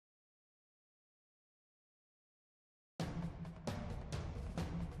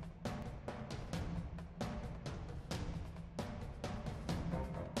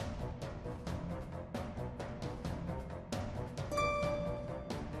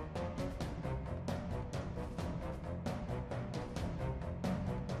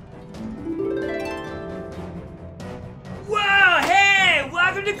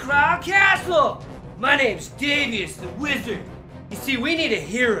castle! My name's Davius the Wizard. You see, we need a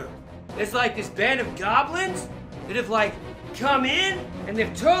hero. There's like this band of goblins that have like come in and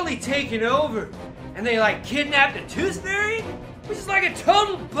they've totally taken over. And they like kidnapped the Tooth Fairy, which is like a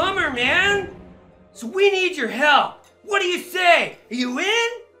total bummer, man. So we need your help. What do you say? Are you in?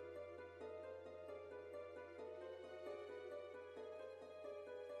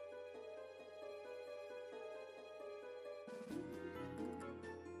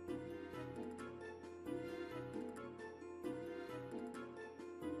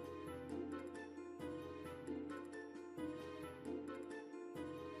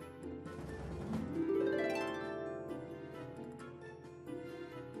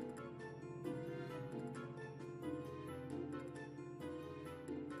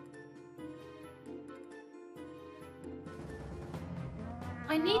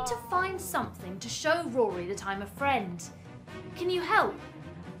 I need to find something to show Rory that I'm a friend. Can you help?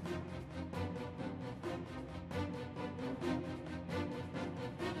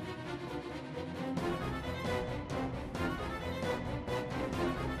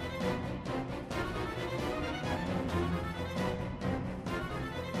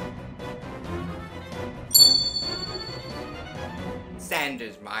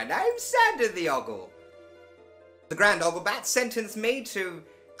 Sander's my name, Sander the Ogle. The Grand Oglebat sentenced me to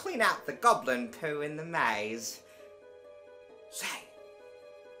clean out the goblin poo in the maze. Say,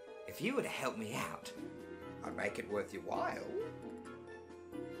 if you were to help me out, I'd make it worth your while.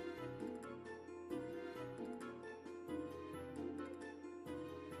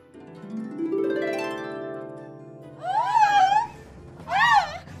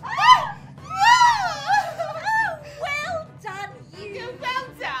 Well done, you! Well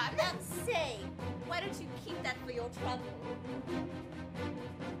done! Let's see. Why don't you keep that for your trouble?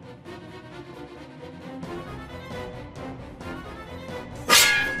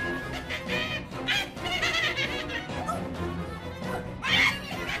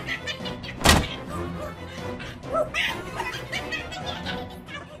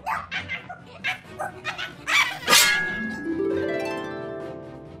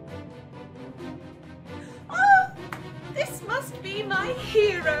 Oh, this must be my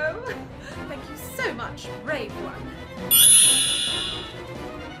hero. Thank you so much, brave one.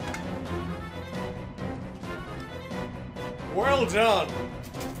 Well done!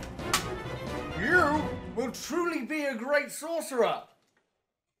 You will truly be a great sorcerer.